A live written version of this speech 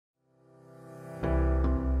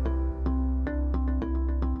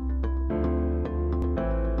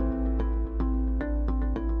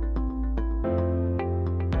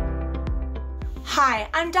Hi,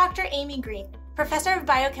 I'm Dr. Amy Greene, Professor of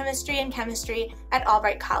Biochemistry and Chemistry at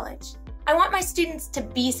Albright College. I want my students to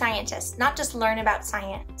be scientists, not just learn about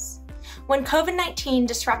science. When COVID-19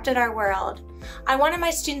 disrupted our world, I wanted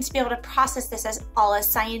my students to be able to process this as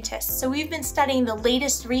scientists. So we've been studying the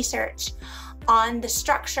latest research on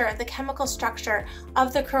the chemical structure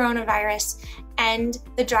of the coronavirus and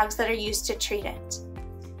the drugs that are used to treat it.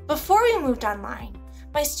 Before we moved online,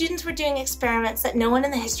 my students were doing experiments that no one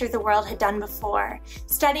in the history of the world had done before,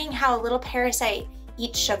 studying how a little parasite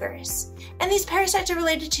eats sugars. And these parasites are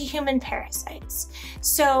related to human parasites.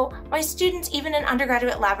 So my students, even in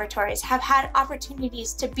undergraduate laboratories, have had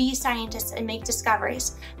opportunities to be scientists and make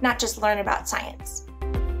discoveries, not just learn about science.